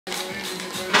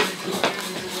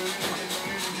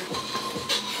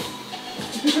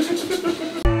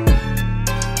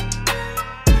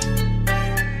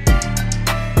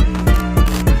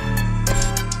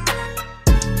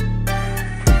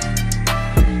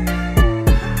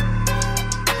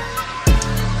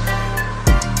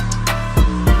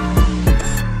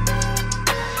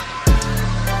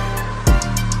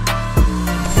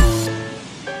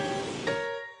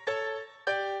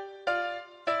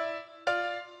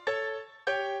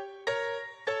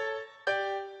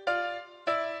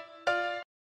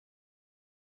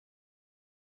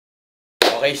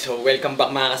Okay, so welcome back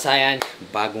mga kasayan.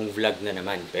 Bagong vlog na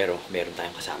naman, pero meron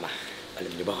tayong kasama. Alam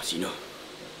niyo ba kung sino?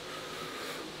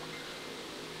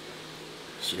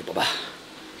 Sino pa ba?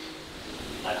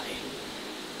 Malaki.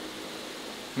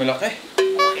 Malaki?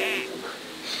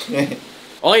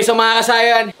 Okay, so mga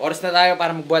kasayan, oras na tayo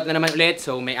para magbuhat na naman ulit.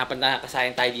 So may apat na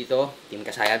kasayan tayo dito. Team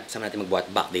kasayan, kasama natin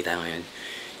magbuhat. Backday tayo ngayon.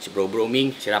 Si Bro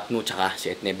Ming, si Rapnu, tsaka si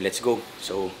Etneb. Let's go.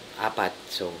 So, apat.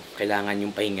 So, kailangan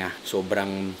yung pahinga.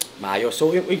 Sobrang maayos.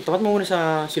 So, tapat mo muna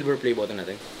sa silver play button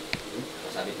natin.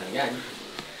 Pasabit lang yan.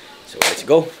 So, let's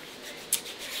go.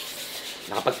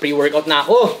 Nakapag-pre-workout na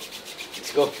ako. Let's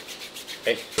go.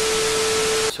 Okay.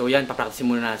 So, yan. Papractice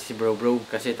muna natin si Bro.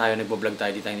 Kasi tayo nagbo-vlog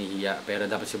tayo, di tayo nahihiya. Pero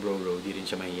dapat si Bro, di rin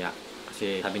siya mahihiya.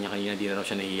 Kasi sabi niya kanina, di na raw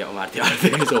siya nahihiya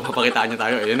umarte-arte. So, papakitaan niya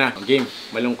tayo. Ayun na. Game.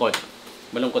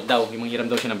 Malungkot daw. Yung manghiram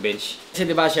daw siya ng bench. Kasi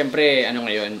diba, syempre, ano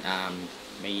ngayon,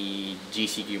 may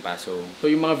GCQ pa. So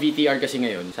yung mga VTR kasi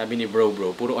ngayon, sabi ni Bro,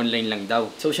 puro online lang daw.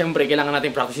 So syempre, kailangan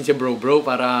natin practicein si Bro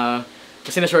para...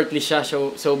 Kasi na-shortlist siya.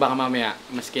 So baka mamaya,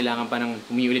 mas kailangan pa ng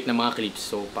umiulit ng mga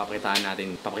clips. So papakitaan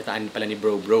pala ni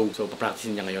Bro. So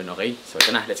papracticein niya ngayon, okay? So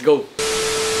ito na, let's go!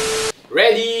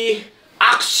 Ready!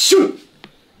 Action!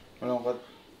 Malungkot.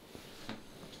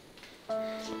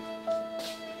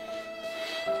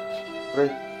 Pre,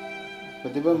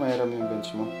 pwede ba mahiram yung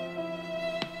bench mo?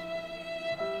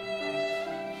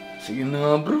 Sige na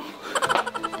nga, bro.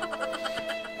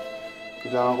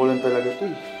 Kailangan ko lang talaga ito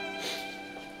eh.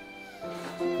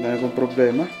 Wala akong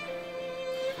problema.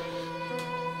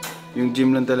 Yung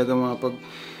gym lang talaga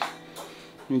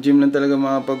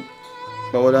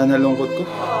pawala na lungkot ko.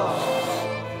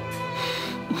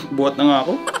 Buhat na nga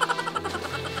ako.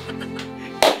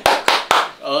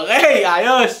 Okay,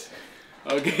 ayos!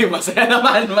 Okay, masaya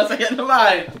naman.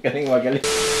 Magaling.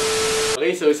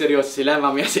 Okay, so seryoso sila.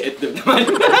 Mamaya si Edward naman.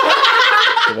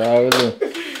 Grabe to.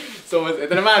 So,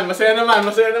 ito naman. Masaya naman.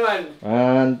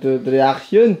 1, 2, 3,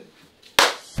 action!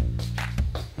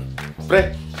 Pre,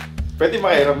 pwede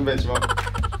makahiram bench mo?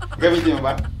 Gamitin mo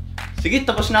ba? Sige,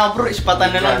 tapos na bro.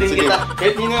 Ispatan na lang din sige. kita.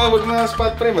 Kahit hindi nga wag na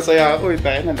spot pre, masaya ako eh.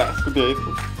 Tayo na, lakas ko dito.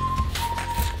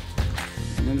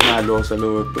 Nalo sa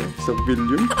loto. Sa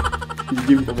billion.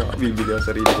 Gym ko ba? Bibili ako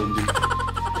sarili kong gym.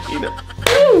 Ina.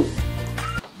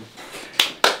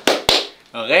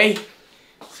 Okay.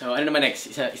 So, ano naman next?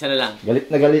 Isa na lang.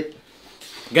 Galit na galit.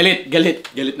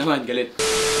 Galit naman. 1,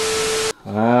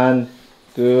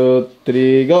 2,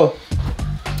 3, go!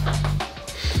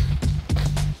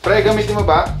 Pre, gamitin mo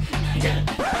ba?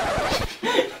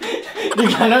 Hindi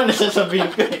ka alam,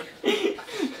 nasasabihin ko eh.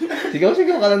 Sigaw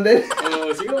ka lang din.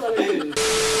 Oo, sigaw ka lang din.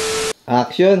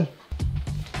 Action!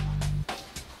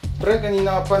 Pre,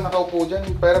 kanina ka pa nakaupo dyan.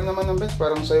 Pairam naman ng bench,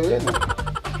 parang sa'yo yan. Eh.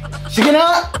 Sige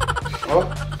na! Oh,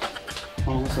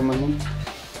 ang masama nun.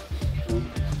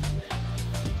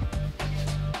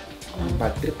 Ang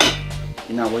bad trip.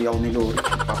 Inaway ako ni Lori.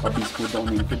 Papabismo daw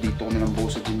nito. Dito ko nilang buo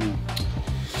sa gym yun.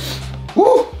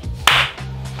 Woo!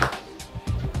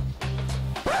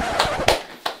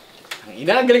 Ang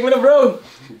ina, galing mo na, bro!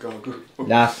 Gago.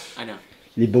 Last. Ano?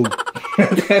 Libog.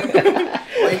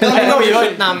 Ikaw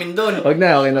yun. Namin doon. Huwag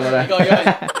na, okay na pala. Ikaw yun.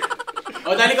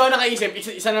 O, dahil ikaw nakaisip,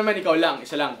 isa naman ikaw lang.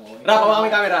 Isa lang. Rap, hawakan mo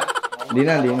yung camera. Di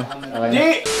na. Okay na. Di!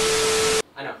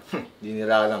 Ano? Di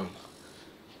nila alam.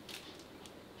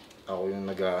 Ako yung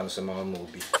nag-aano sa mga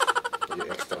movie. Yung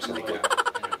extra sa likod.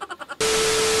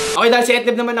 Okay, dahil si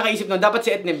Etneb naman nakaisip nun, dapat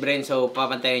si Etneb rin, so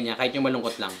papantayan niya, kahit yung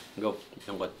malungkot lang. Go,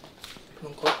 lungkot.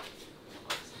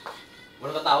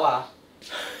 Walang tatawa, ha?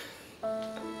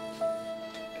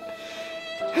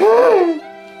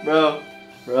 Bro.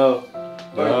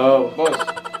 Boss,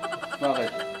 Bakit?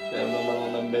 kaya naman ako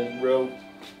ng bend, bro.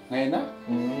 Ngayon na?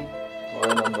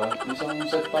 Okay na ba? Isang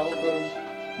set pa ako pero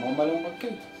mga malungkot ka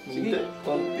eh. Sige,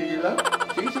 konti lang.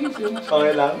 Sige.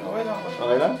 Okay lang?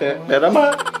 Okay lang? Pera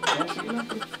ma. Sige lang.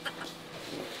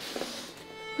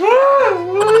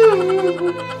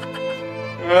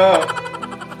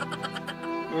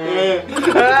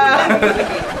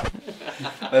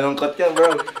 Malungkot ka,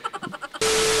 bro.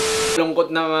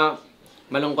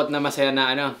 Malungkot na masaya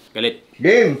na ano, galit.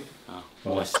 Game!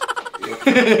 Bukas.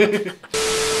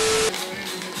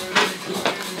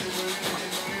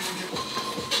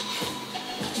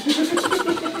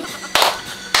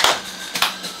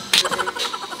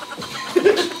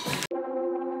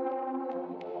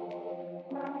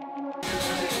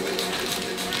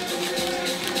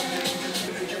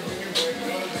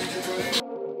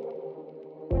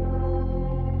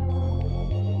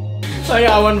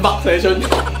 Sayawan back session.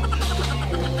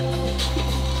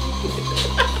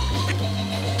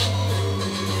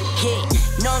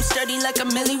 Non I'm sturdy like a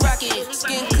Millie Rocket.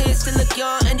 Skin clear, still look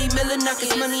young, Andy Miller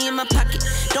knockers. Money in my pocket.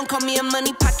 Don't call me a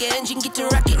money pocket. Engine get to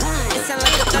rocket. It sound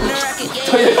like a thunder rocket.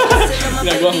 Yeah, I still love my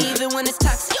baby even when it's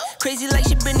toxic. Crazy like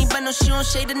she Britney, but no, she don't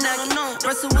shade the noggin.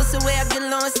 Russell Wilson way I get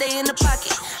low and stay in the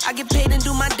pocket. I get paid and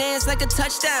do my dance like a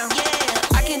touchdown.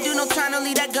 Yeah, I can't do no time, don't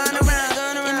leave that gun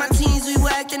around. In my teens, we were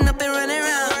acting up and running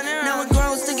around. Now we're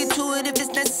grown, still get to it if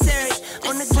it's necessary.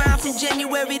 On the ground from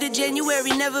January to January.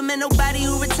 Never met nobody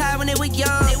who retired when they were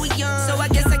young. So I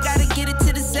guess I gotta get it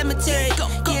to the cemetery.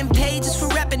 Getting paid just for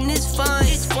rapping is fun.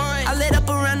 I lit up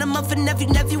around a month in every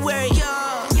February.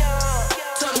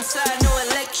 Told them side, no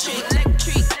electric.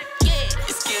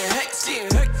 It's getting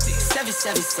hectic.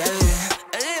 777.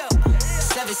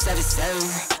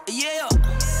 777. Yeah.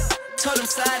 Told them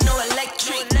side, no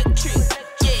electric.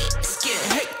 Yeah. It's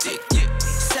getting hectic.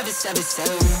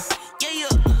 777. Yeah.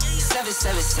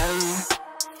 777.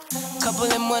 Couple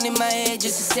of money in my head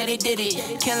just to say they did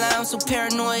it. Can't lie, I'm so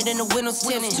paranoid and the windows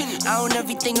tinted. I own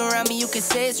everything around me, you can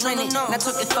say it's rented. Not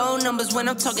talking phone numbers when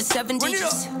I'm talking 7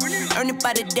 digits. Earn it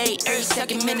by the day, every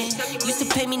second minute. Used to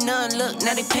pay me none, look,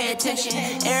 now they pay attention.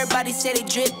 Everybody say they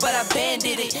drip, but I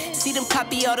banded it. See them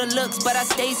copy all the looks, but I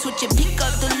stay switching. Pick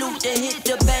up the loot, then hit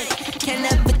the bank. Can't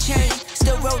never change,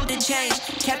 still wrote the change.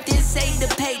 Captain say the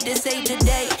pay, this ain't the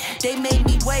day. They made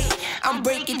me wait, I'm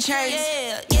breaking chains.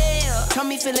 Told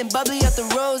me feeling bubbly out the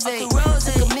rose.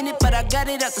 Took a minute, but I got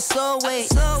it out the slow way.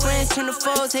 Friends turn to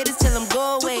foes, haters tell them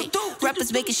go away.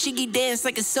 Rappers make a shiggy dance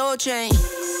like a soul train.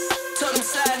 Told them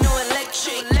side, no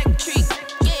electric.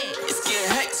 It's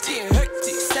getting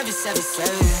hectic.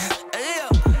 777.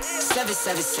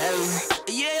 777.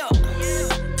 Yeah.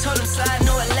 Told them side,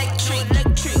 no electric.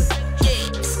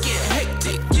 Yeah. It's getting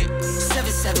hectic.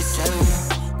 777.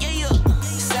 Yeah.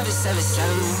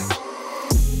 777.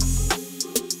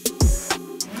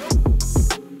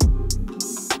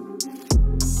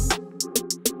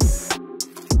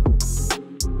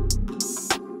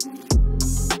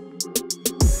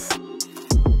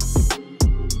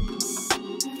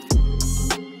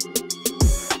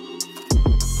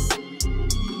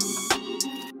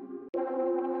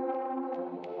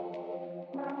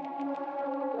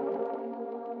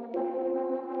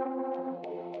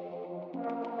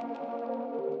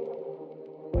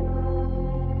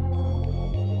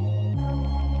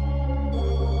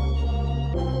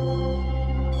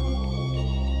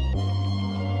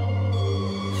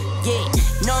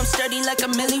 No, I'm sturdy like a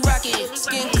Millie Rocket.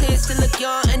 Skin clear, still look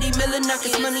young, Andy Miller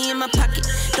knockers. Money in my pocket.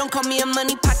 Don't call me a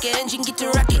money pocket. Engine get to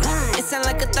rocket. It sound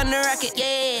like a thunder rocket.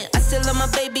 Yeah, I still love my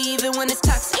baby even when it's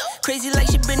toxic. Crazy like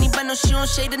she Britney, but no, she don't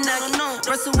shade the noggin.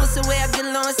 Russell Wilson way I get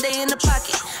low and stay in the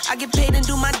pocket. I get paid and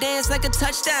do my dance like a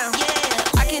touchdown.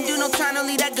 Yeah, I can't do no time, don't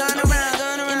leave that gun around.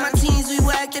 In my teens, we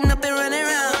were acting up and running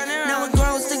around. Now we're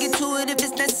grown, still get to it if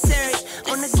it's necessary.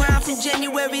 On the ground from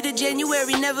January to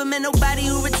January. Never met nobody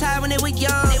who retired when they were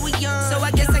young. So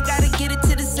I guess I gotta get it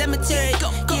to the cemetery.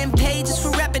 Getting paid just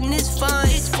for rapping is fun.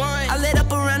 I lit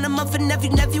up around a month in every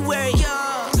February.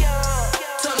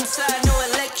 Told them side, no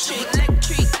electric.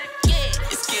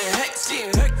 It's getting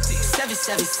hectic.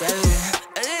 777.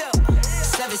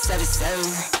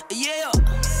 777. Yeah.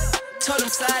 Told them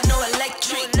side, no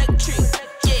electric.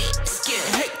 Yeah. It's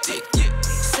getting hectic.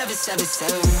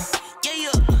 777.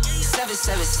 Yeah.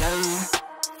 777.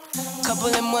 Couple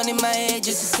of money in my head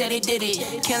just to say they did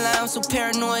it. Can't lie, I'm so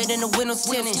paranoid and the windows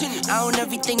tinted. I own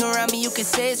everything around me, you can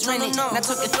say it's rented. Not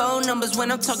talking phone numbers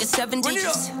when I'm talking 7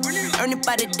 digits. Earn it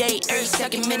by the day, every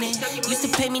second minute. Used to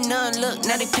pay me none, look,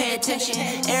 now they pay attention.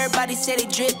 Everybody say they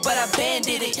drip, but I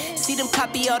banded it. See them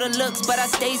copy all the looks, but I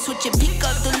stay switching. Pick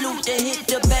up the loot, then hit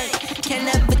the bank. Can't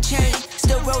never change,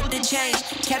 still wrote the change.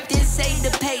 Captain say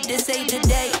the pay, this ain't the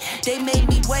day. They made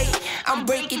me wait, I'm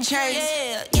breaking chains.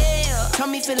 Told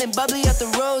me feeling bubbly out the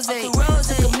rose.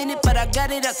 Took a minute, but I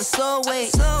got it out the slow way.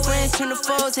 Friends turn to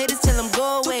foes, haters tell them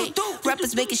go away.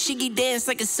 Rappers make a shiggy dance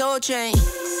like a soul train.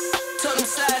 Told them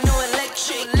side, no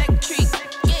electric.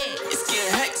 It's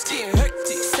getting hectic.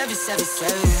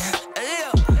 777.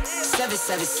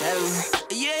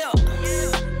 777. Yeah.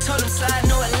 Told them slide,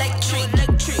 no electric.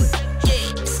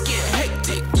 Yeah. It's getting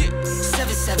hectic.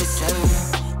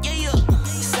 777. Yeah.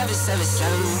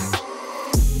 777.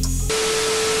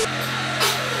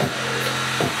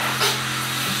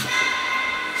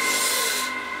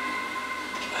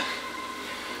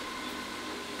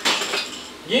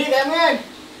 Gini, kaya mo yan!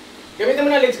 Gamitin mo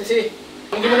na legs kasi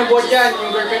kung hindi mo nabuhat yan,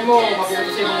 yung girlfriend mo,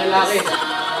 mapupunta sa ibang lalaki.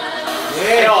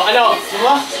 Yeah. Ano? Sino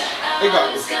mo?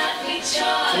 Ikaw.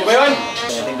 Sino ba yun?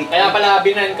 Kaya pala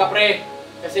binan ka pre.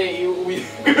 Kasi iuwi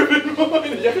mo.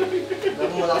 Alam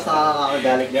mo malakas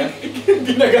nakakagalit yan?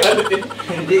 Hindi nagalit eh.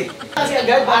 Hindi. Kasi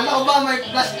agad, ano ba may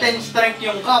plus 10 strength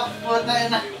yung cup? Puta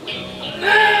yun na.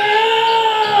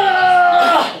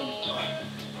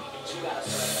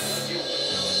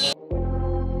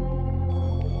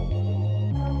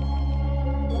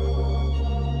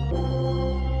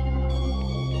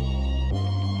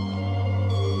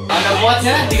 Ano buhat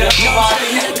niya? Hindi ka na kumakain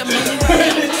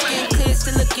niya.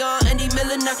 Still look young, Andy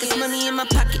Miller knockers, money in my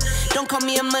pocket. Don't call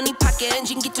me a money pocket,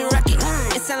 engine get to rocket.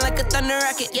 It sound like a thunder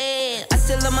rocket, yeah. I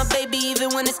still love my baby even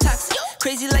when it's toxic.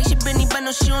 Crazy like she Britney, but no,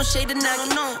 she don't shade the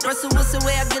noggin. Russell Wilson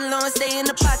way I get low and stay in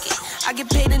the pocket. I get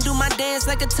paid and do my dance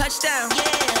like a touchdown.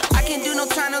 Yeah, I can't do no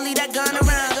time, don't leave that gun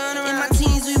around. In my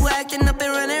teens, we were acting up and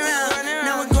running around.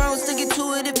 Now we're grown, still get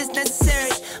to it if it's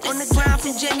necessary. On the ground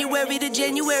from January to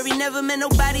January, never met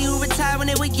nobody who retired when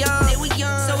they were young.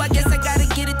 So I guess I gotta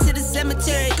get it to the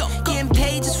cemetery. Getting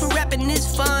paid just for rapping is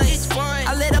fun.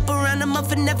 I lit up around a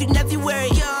month and every February.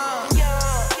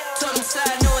 Told him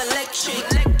side no electric.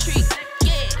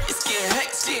 Yeah, it's getting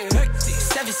hectic.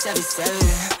 777.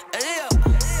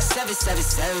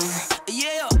 777.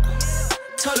 Yeah.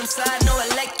 Told him side no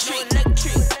electric.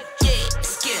 Yeah,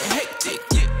 it's getting hectic.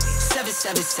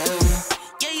 777.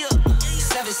 Yeah.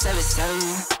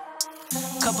 777.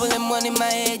 Couple of money in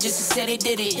my head just to say they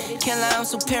did it. Can't lie, I'm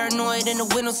so paranoid and the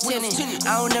windows tinted.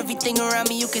 I own everything around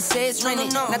me, you can say it's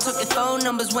rented. Not talking phone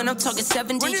numbers when I'm talking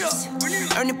 7 digits.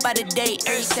 Earn it by the day,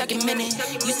 every second minute.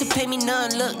 Used to pay me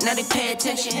none, look, now they pay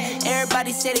attention.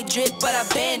 Everybody say they drip, but I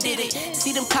banded it.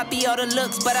 See them copy all the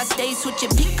looks, but I stay switching.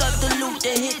 Pick up the loot,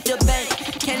 then hit the bank.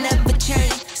 Can't never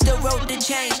change, still wrote the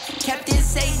change. Captain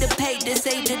say the pay, this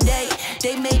ain't the day.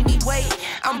 They made me wait,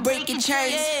 I'm breaking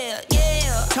chains.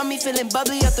 Yeah. Told me feeling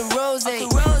bubbly off the rose.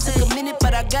 Took a minute,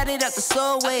 but I got it out the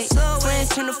slow way. Friends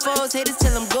turn to foes, haters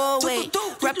tell them go away.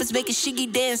 Rappers make a shiggy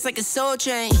dance like a soul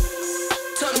train.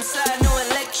 Told them side no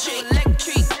electric.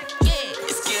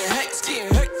 Yeah, it's getting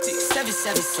hectic.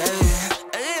 777.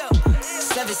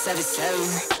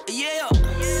 777. Yeah.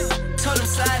 Told them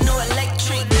side no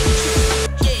electric.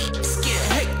 Yeah, it's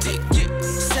getting hectic.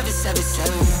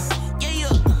 777. Yeah.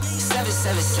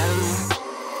 777.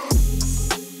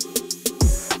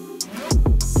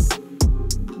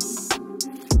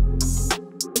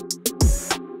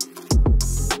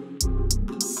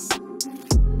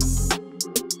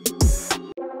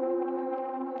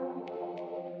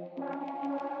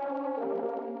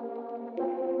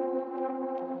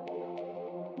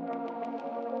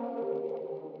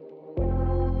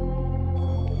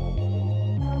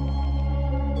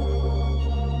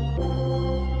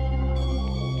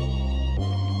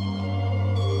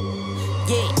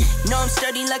 Yeah, no, I'm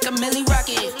sturdy like a Millie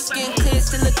Rocket. Skin clear,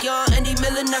 still look young, Andy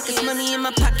Miller knockers, money in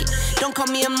my pocket. Don't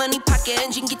call me a money pocket,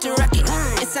 engine get to rocket.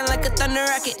 It sound like a thunder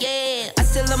rocket, yeah. I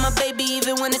still love my baby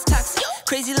even when it's toxic.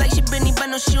 Crazy like she Britney, but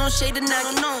no, she don't shade the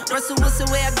noggin. Russell Wilson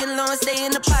way I get low and stay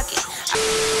in the pocket.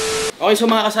 Okay, so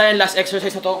mga kasayan, last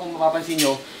exercise na to, kung mapapansin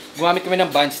nyo, gumamit kami ng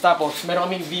bands, tapos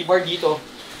meron kaming V-bar dito.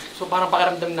 So parang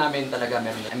pakiramdam namin talaga,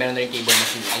 meron na rin cable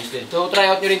machine. Ayos din. So try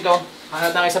out nyo rin to.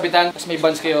 Hanap na kayo sa bitan, tapos may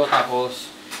bands kayo, tapos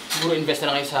siguro invest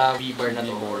na lang kayo sa V-bar na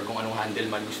to or kung anong handle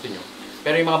man gusto nyo.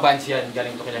 Pero yung mga bands yan,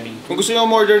 galing to kila Ming. Kung gusto nyo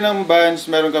order ng bands,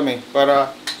 meron kami.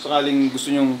 Para sakaling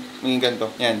gusto nyo maging ganito.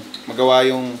 Yan, magawa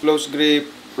yung close grip,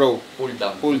 pro. Pull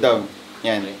down. Pull down.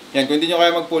 Yan. Yan, kung hindi nyo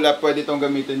kaya mag-pull up, pwede itong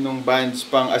gamitin ng bands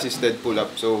pang assisted pull up.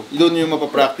 So, doon nyo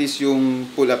mapapractice yung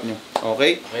pull up nyo.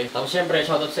 Okay? Okay, tapos syempre,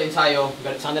 shoutout sa ensayo.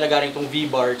 Sa kanila galing itong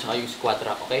V-bar, tsaka yung squat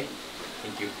rack, okay?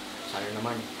 Thank you. Sana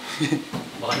naman.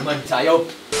 Baka naman, ensayo.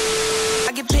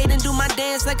 I get paid and do my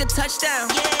dance like a touchdown.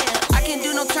 Yeah, I can't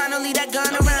do no time, don't leave that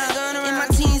gun around. In my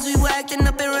teens, we were acting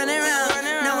up and running around.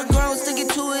 Now we're grown, still get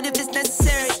to it if it's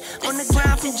necessary. On the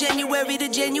ground from January to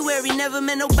January, never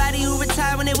met nobody who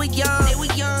retired when they were young.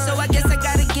 So I guess I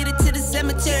gotta get it to the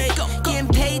cemetery. Getting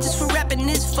paid just for rapping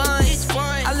is fun.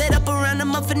 I lit up around a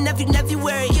month and every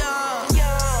February.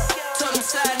 Told them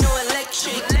side no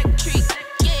electric.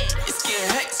 Yeah, it's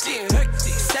getting hectic.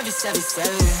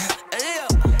 777.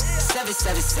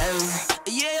 777.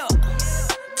 Yeah.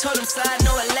 Told them side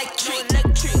no electric.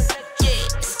 Yeah,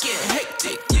 it's getting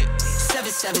hectic.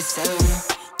 777.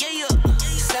 Yeah.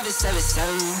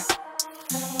 777.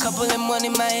 Couple of money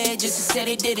in my head just to say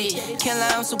they did it. Can't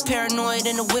lie, I'm so paranoid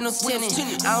and the windows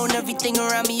tinted. I own everything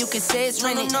around me, you can say it's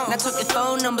rented. Not talking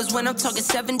phone numbers when I'm talking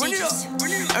 7 digits.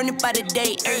 Earn it by the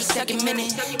day, every second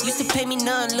minute. Used to pay me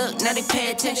none, look, now they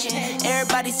pay attention.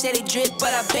 Everybody say they drip,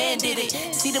 but I banded it.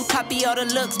 See them copy all the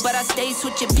looks, but I stay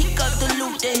switching. Pick up the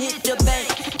loot, then hit the bank.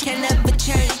 Can never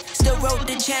change, still wrote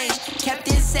the change.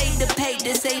 Captain say the pay,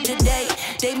 this ain't the day.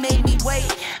 They made me wait,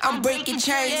 I'm breaking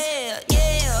chains.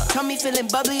 Yeah. Tell me feeling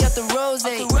bubbly out the rose.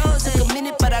 Took a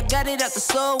minute, but I got it out the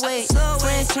slow way.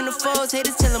 Friends turn to foes,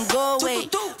 haters tell them go away.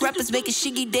 Rappers make a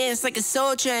shiggy dance like a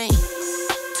soul train.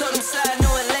 Told them side, no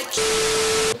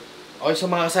electric. Okay, so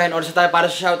mga kasayan, oras na tayo para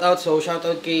sa shoutout. So,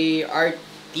 shoutout kay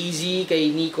RTZ,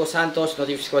 kay Nico Santos,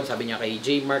 Notif Squad, sabi niya kay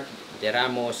J. Mark De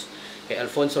Ramos, kay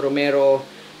Alfonso Romero,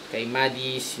 kay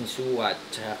Maddie Sinsuat,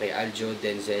 tsaka kay Aljo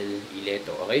Denzel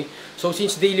Ileto, okay? So,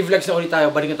 since daily vlogs na ulit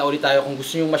tayo, balik na ulit tayo. Kung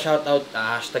gusto nyo ma-shoutout,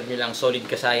 hashtag nyo lang Solid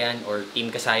Kasayan or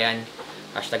Team Kasayan.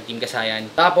 Hashtag Team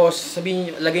Kasayan. Tapos,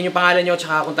 sabihin, lagay nyo pangalan nyo,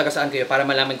 tsaka kung taga saan kayo, para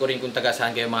malaman ko rin kung taga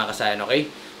saan kayo mga kasayan, okay?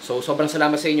 So, sobrang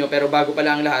salamat sa inyo. Pero bago pa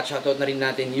lang ang lahat, shoutout na rin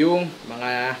natin yung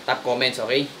mga top comments,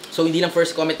 okay? So, hindi lang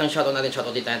first comment ng shoutout natin,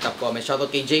 shoutout din tayo top comments. Shoutout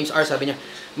kay James R. Sabi niya,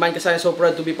 Man Kasayan, so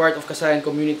proud to be part of Kasayan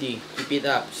community. Keep it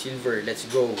up. Silver, let's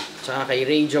go. Tsaka kay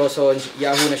Ray Joson,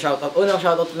 Yahoo na shoutout.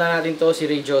 Shoutout na natin to, si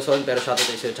Ray Joson, pero shoutout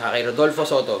tayo sila. Tsaka kay Rodolfo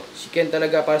Soto. Si Ken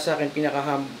talaga para sa akin,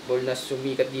 pinaka-humble na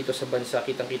sumikat dito sa bansa.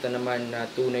 Kitang-kita naman na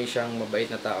tunay siyang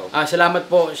mabait na tao. Salamat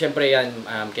po. Siyempre yan,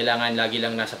 kailangan lagi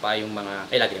lang nasa pa yung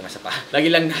mga, lagi lang nasa pa. Lagi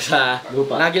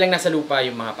lang nasa lupa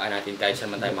yung mga paa natin kahit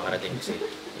saan man tayo makarating. Kasi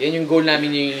yan yung goal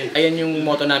namin, ayan yung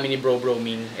motto namin ni Bro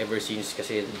Ming ever since,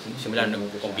 kasi simula nung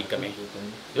nag-compete kami.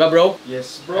 Di ba, bro?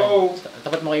 Yes, bro.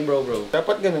 Tapat mo kay bro.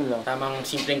 Dapat ganun lang. Tamang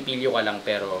simpleng pilyo ka lang,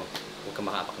 pero huwag ka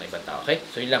makapak na ibang tao, okay?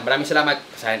 So yun lang, maraming salamat.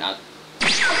 Kasayan out.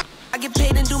 I get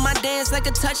paid and do my dance like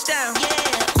a touchdown.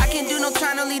 Yeah, I can do no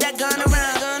time to leave that gun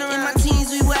around.